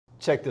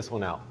check this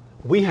one out.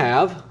 We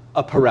have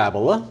a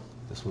parabola.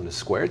 This one is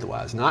squared, the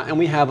y is not, and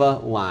we have a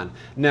line.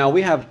 Now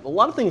we have a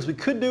lot of things we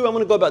could do. I'm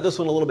going to go about this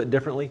one a little bit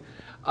differently.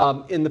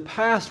 In the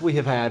past, we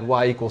have had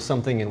y equals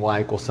something and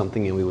y equals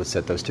something, and we would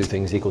set those two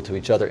things equal to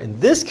each other. In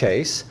this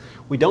case,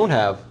 we don't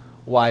have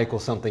y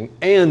equals something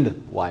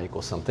and y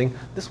equals something.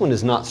 This one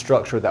is not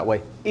structured that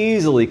way.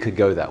 Easily could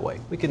go that way.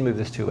 We could move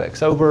this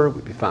 2x over,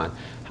 we'd be fine.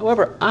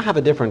 However, I have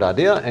a different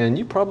idea, and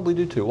you probably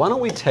do too. Why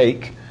don't we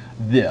take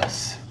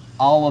this,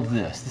 all of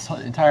this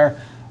entire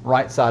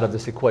right side of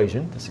this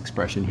equation, this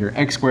expression here,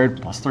 x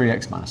squared plus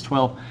 3x minus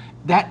 12,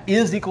 that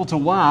is equal to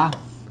y.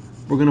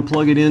 We're going to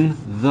plug it in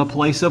the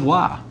place of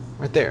y.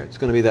 Right there. It's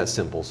going to be that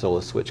simple. So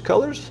let's switch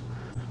colors.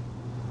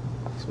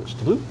 Switch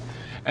to blue.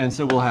 And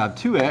so we'll have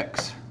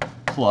 2x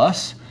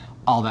plus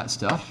all that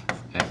stuff,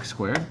 x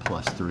squared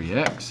plus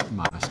 3x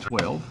minus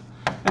 12,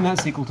 and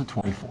that's equal to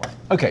 24.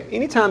 Okay,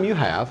 anytime you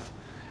have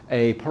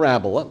a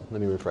parabola,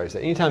 let me rephrase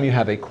that, anytime you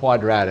have a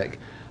quadratic,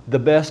 the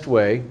best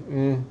way,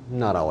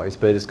 not always,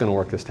 but it's going to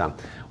work this time.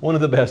 One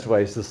of the best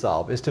ways to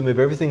solve is to move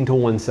everything to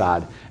one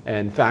side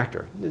and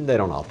factor. They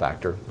don't all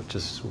factor, which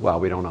is why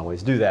we don't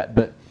always do that,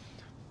 but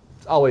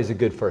it's always a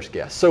good first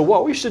guess. So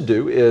what we should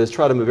do is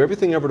try to move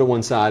everything over to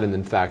one side and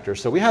then factor.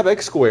 So we have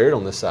x squared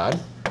on this side.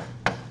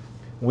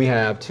 We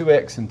have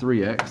 2x and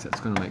 3x. That's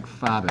going to make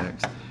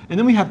 5x. And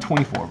then we have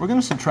 24. We're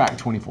going to subtract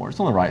 24. It's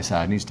on the right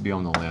side. It needs to be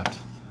on the left.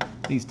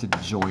 It needs to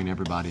join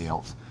everybody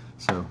else.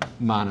 So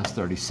minus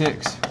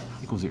 36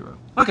 equals 0.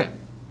 Okay.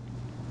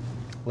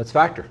 Let's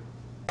factor.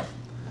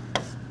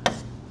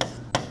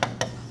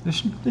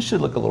 This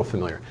should look a little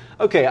familiar.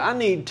 Okay, I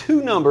need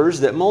two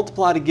numbers that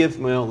multiply to give,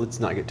 well, let's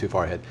not get too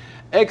far ahead.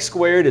 X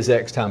squared is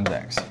x times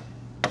x.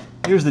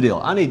 Here's the deal.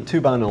 I need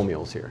two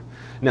binomials here.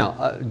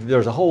 Now,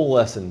 there's a whole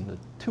lesson,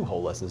 two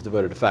whole lessons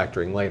devoted to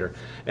factoring later,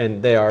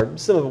 and they are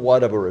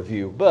somewhat of a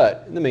review.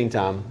 But in the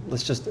meantime,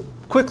 let's just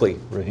quickly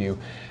review.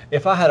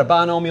 If I had a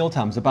binomial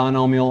times a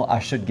binomial, I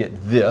should get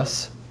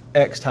this.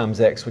 X times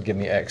x would give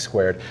me x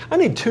squared. I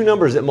need two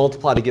numbers that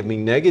multiply to give me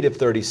negative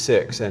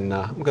 36, and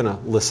I'm going to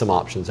list some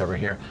options over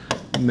here.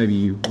 Maybe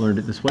you learned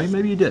it this way,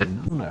 maybe you didn't.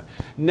 I don't know.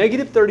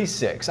 Negative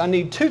 36. I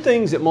need two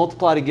things that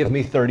multiply to give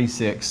me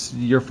 36.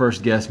 Your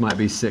first guess might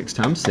be 6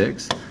 times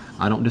 6.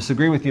 I don't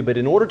disagree with you, but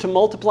in order to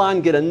multiply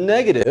and get a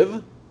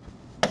negative,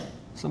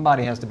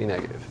 somebody has to be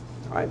negative.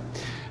 All right?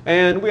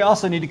 And we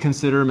also need to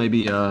consider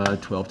maybe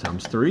 12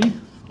 times 3.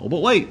 Oh,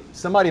 but wait,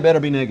 somebody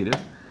better be negative.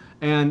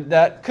 And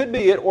that could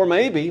be it, or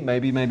maybe, it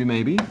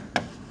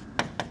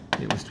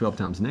was 12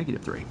 times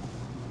negative 3.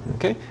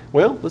 Okay,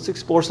 well, let's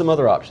explore some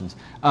other options.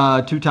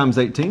 2 times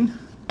 18.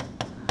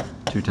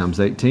 2 times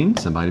 18,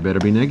 somebody better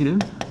be negative.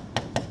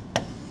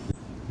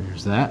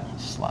 There's that.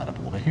 Slide up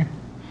a little bit here.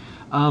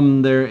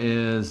 There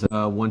is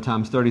 1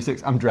 times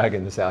 36. I'm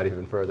dragging this out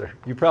even further.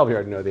 You probably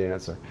already know the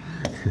answer.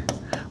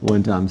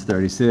 1 times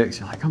 36.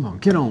 You're like, come on,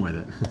 get on with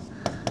it.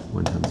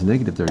 1 times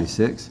negative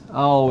 36.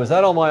 Oh, is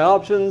that all my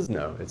options?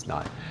 No, it's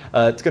not.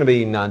 It's going to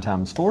be 9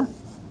 times 4.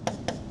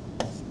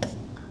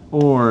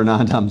 Or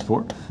 9 times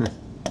 4.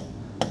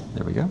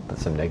 There we go. Put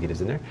some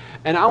negatives in there.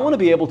 And I want to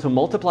be able to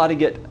multiply to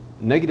get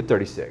negative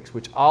 36,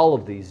 which all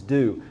of these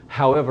do.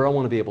 However, I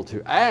want to be able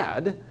to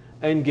add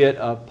and get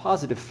a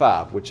positive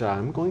 5, which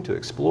I'm going to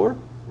explore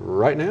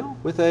right now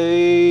with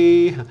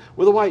a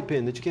white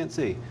pen that you can't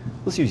see.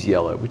 Let's use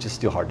yellow, which is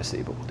still hard to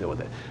see, but we'll deal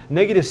with it.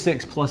 Negative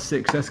 6 plus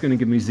 6, that's going to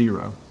give me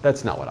 0.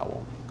 That's not what I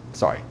want.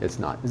 Sorry, it's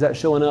not. Is that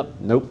showing up?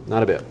 Nope,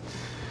 not a bit.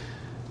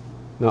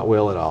 Not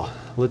well at all.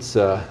 Let's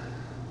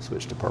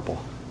switch to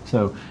purple.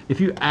 So if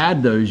you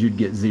add those, you'd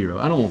get 0.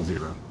 I don't want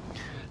 0.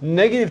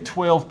 Negative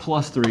 12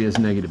 plus 3 is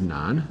negative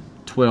 9.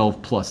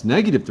 12 plus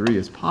negative 3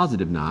 is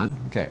positive 9.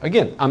 Okay,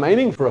 again, I'm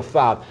aiming for a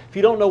 5. If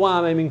you don't know why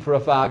I'm aiming for a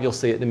 5, you'll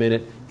see it in a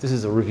minute. This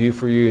is a review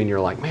for you, and you're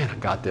like, man, I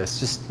got this.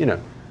 Just,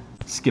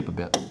 skip a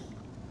bit.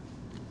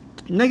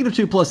 Negative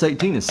 2 plus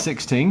 18 is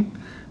 16.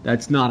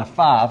 That's not a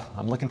 5.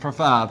 I'm looking for a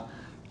 5.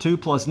 2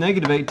 plus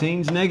negative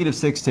 18 is negative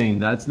 16.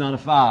 That's not a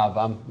 5.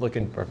 I'm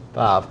looking for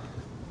 5.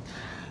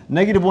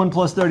 Negative 1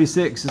 plus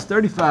 36 is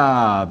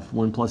 35.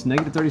 1 plus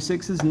negative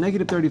 36 is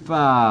negative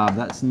 35.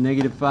 That's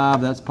negative 5.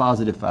 That's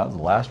positive 5. That's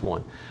the last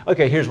one.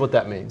 Okay, here's what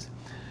that means.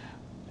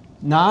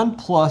 9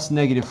 plus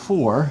negative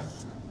 4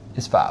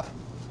 is 5.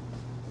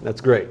 That's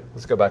great.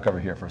 Let's go back over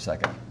here for a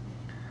second.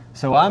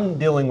 So I'm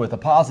dealing with a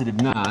positive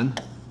 9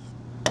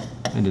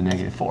 and a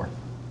negative 4.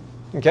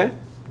 Okay,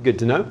 good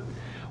to know.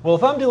 Well,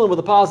 if I'm dealing with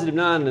a positive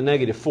 9 and a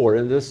negative 4,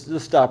 and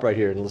let's stop right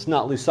here and let's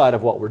not lose sight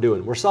of what we're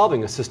doing. We're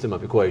solving a system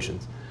of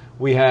equations.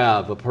 We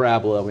have a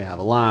parabola, we have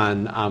a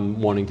line. I'm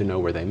wanting to know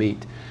where they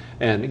meet.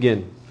 And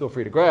again, feel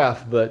free to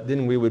graph, but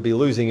then we would be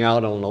losing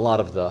out on a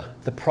lot of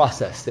the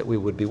process that we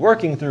would be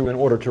working through in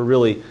order to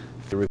really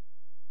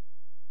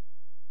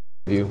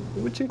review,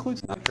 which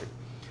includes factoring.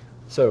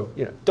 So,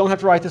 don't have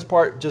to write this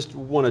part, just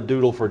want to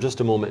doodle for just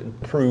a moment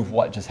and prove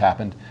what just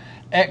happened.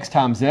 X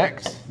times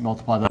x,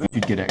 multiply those,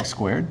 you'd get x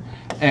squared.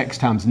 X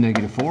times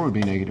negative 4 would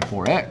be negative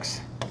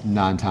 4x.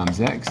 9 times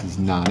x is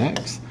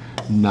 9x.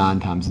 9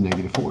 times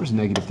negative 4 is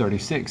negative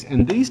 36.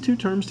 And these two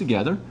terms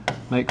together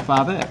make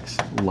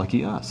 5x.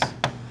 Lucky us.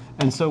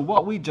 And so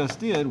what we just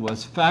did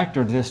was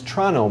factor this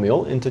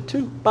trinomial into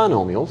two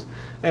binomials,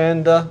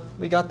 and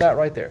we got that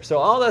right there. So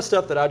all that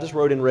stuff that I just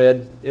wrote in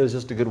red, it was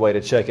just a good way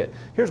to check it.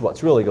 Here's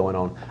what's really going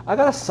on. I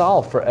got to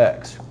solve for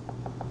x.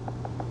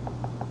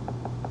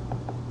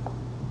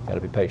 Got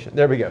to be patient.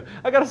 There we go.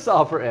 I got to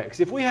solve for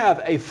x. If we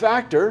have a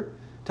factor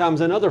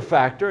times another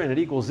factor and it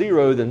equals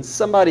 0, then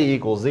somebody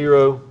equals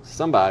 0,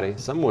 somebody,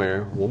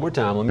 somewhere. One more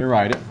time, let me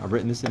write it. I've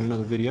written this in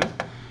another video.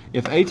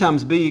 If a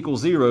times b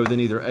equals 0, then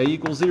either a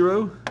equals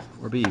 0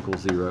 or b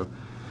equals 0.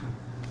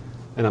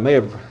 And I may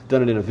have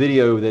done it in a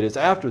video that is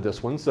after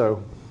this one,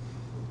 so,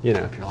 you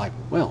know, if you're like,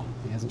 well,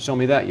 he hasn't shown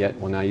me that yet,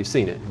 well, now you've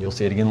seen it, and you'll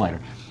see it again later.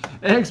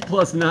 X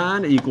plus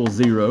 9 equals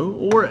 0,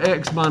 or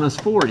x minus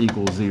 4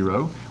 equals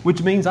 0,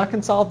 which means I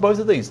can solve both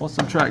of these. Let's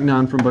subtract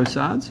 9 from both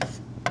sides.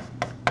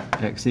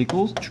 X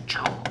equals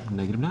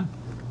negative 9.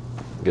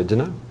 Good to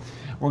know.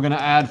 We're going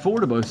to add 4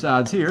 to both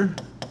sides here.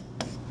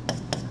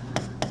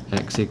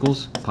 X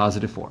equals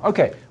positive 4.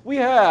 Okay, we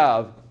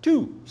have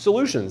two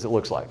solutions, it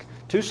looks like.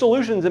 Two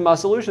solutions. In my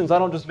solutions, I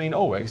don't just mean,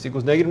 oh, x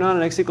equals negative 9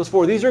 and x equals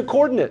 4. These are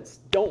coordinates.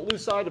 Don't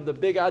lose sight of the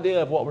big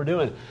idea of what we're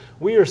doing.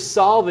 We are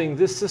solving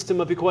this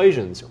system of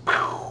equations.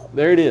 Whew,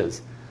 there it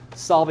is.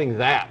 Solving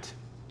that.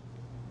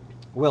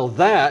 Well,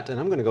 that, and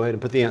I'm going to go ahead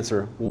and put the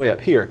answer way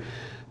up here,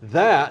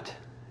 that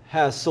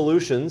has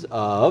solutions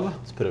of,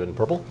 let's put it in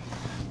purple,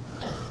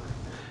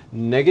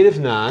 negative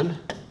 9,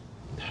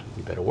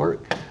 you better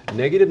work,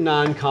 negative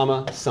 9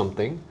 comma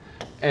something,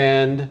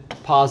 and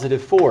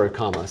positive 4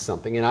 comma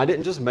something. And I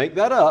didn't just make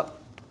that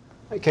up.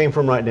 It came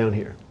from right down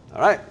here.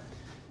 All right.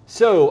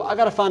 So I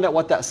got to find out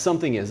what that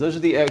something is. Those are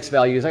the x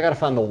values. I got to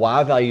find the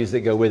y values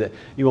that go with it.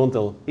 You want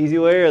the easy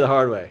way or the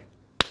hard way?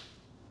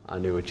 I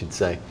knew what you'd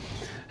say.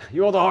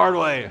 You want the hard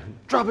way.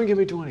 Drop and give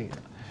me 20.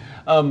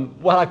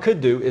 What I could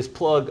do is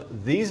plug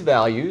these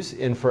values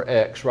in for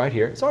x right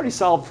here. It's already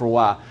solved for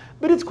y,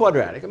 but it's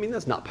quadratic. I mean,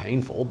 that's not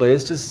painful, but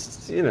it's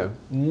just, you know,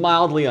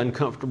 mildly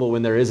uncomfortable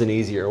when there is an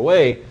easier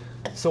way.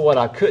 So what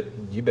I could,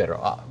 you better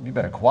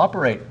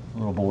cooperate,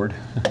 little board.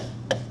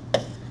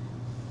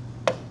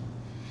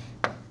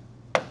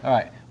 All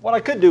right, what I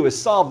could do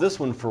is solve this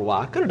one for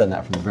y. I could have done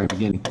that from the very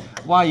beginning.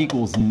 Y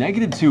equals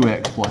negative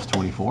 2x plus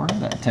 24.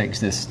 That takes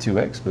this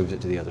 2x, moves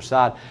it to the other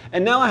side.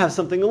 And now I have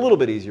something a little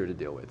bit easier to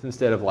deal with.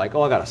 Instead of like,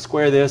 oh, I got to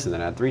square this and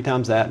then add 3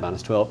 times that,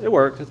 minus 12. It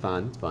works, it's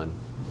fine, it's fun.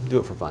 Do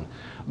it for fun.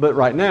 But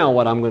right now,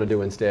 what I'm going to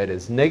do instead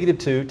is negative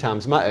 2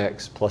 times my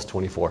x plus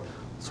 24.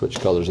 Switch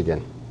colors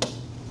again.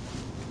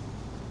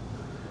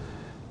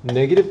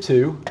 Negative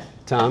 2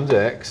 times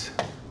x,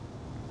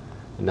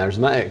 and there's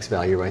my x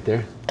value right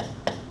there,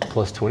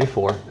 plus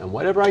 24, and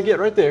whatever I get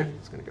right there,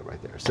 it's going to go right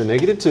there. So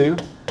negative 2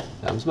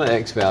 times my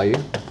x value,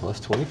 plus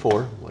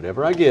 24,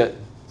 whatever I get,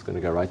 it's going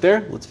to go right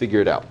there. Let's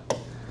figure it out.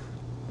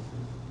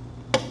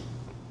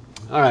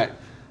 All right,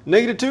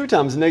 negative 2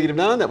 times negative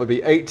 9, that would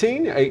be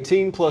 18.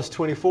 18 plus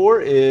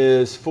 24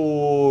 is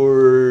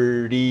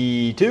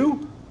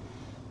 42.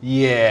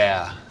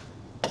 Yeah.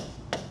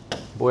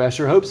 Boy, I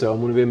sure hope so. I'm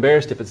going to be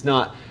embarrassed if it's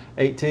not.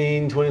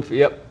 18, 20,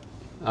 yep.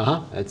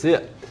 That's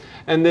it.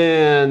 And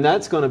then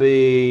that's going to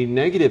be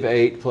negative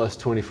 8 plus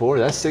 24.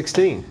 That's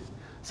 16.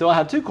 So I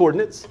have two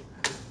coordinates,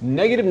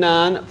 negative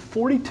 9,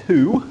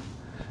 42,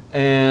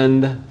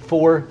 and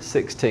 4,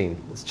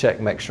 16. Let's check,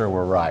 make sure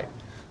we're right.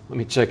 Let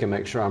me check and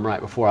make sure I'm right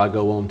before I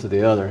go on to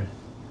the other.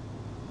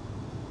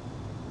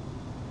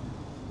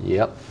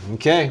 Yep.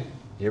 Okay.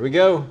 Here we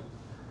go.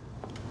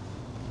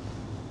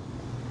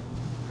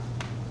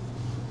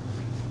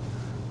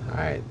 All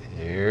right,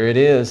 here it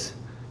is.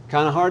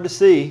 Kind of hard to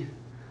see.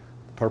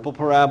 The purple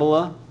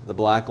parabola, the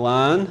black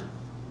line,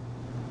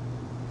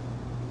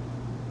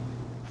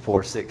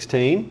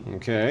 416,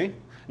 okay.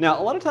 Now,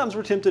 a lot of times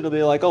we're tempted to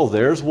be like, oh,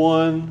 there's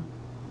one.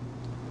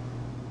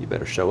 You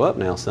better show up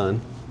now, son.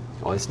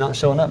 Oh, it's not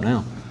showing up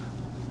now.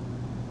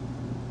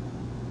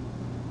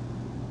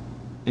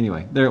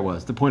 Anyway, there it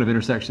was, the point of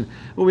intersection.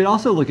 But we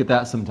also look at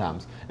that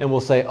sometimes, and we'll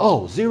say,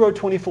 oh, 0,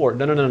 24.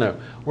 No.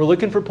 We're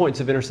looking for points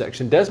of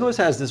intersection. Desmos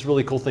has this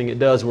really cool thing it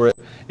does where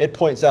it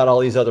points out all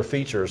these other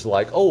features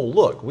like, oh,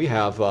 look, we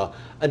have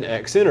an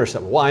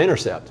x-intercept,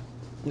 y-intercept.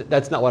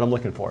 That's not what I'm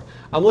looking for.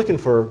 I'm looking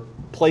for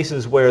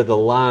places where the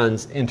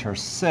lines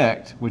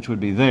intersect, which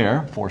would be there,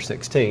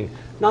 416,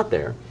 not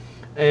there.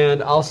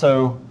 And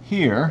also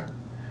here,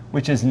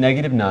 which is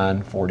negative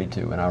 9,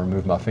 42. And I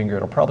remove my finger,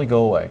 it'll probably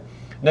go away.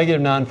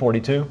 Negative 9,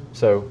 42,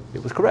 so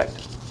it was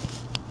correct.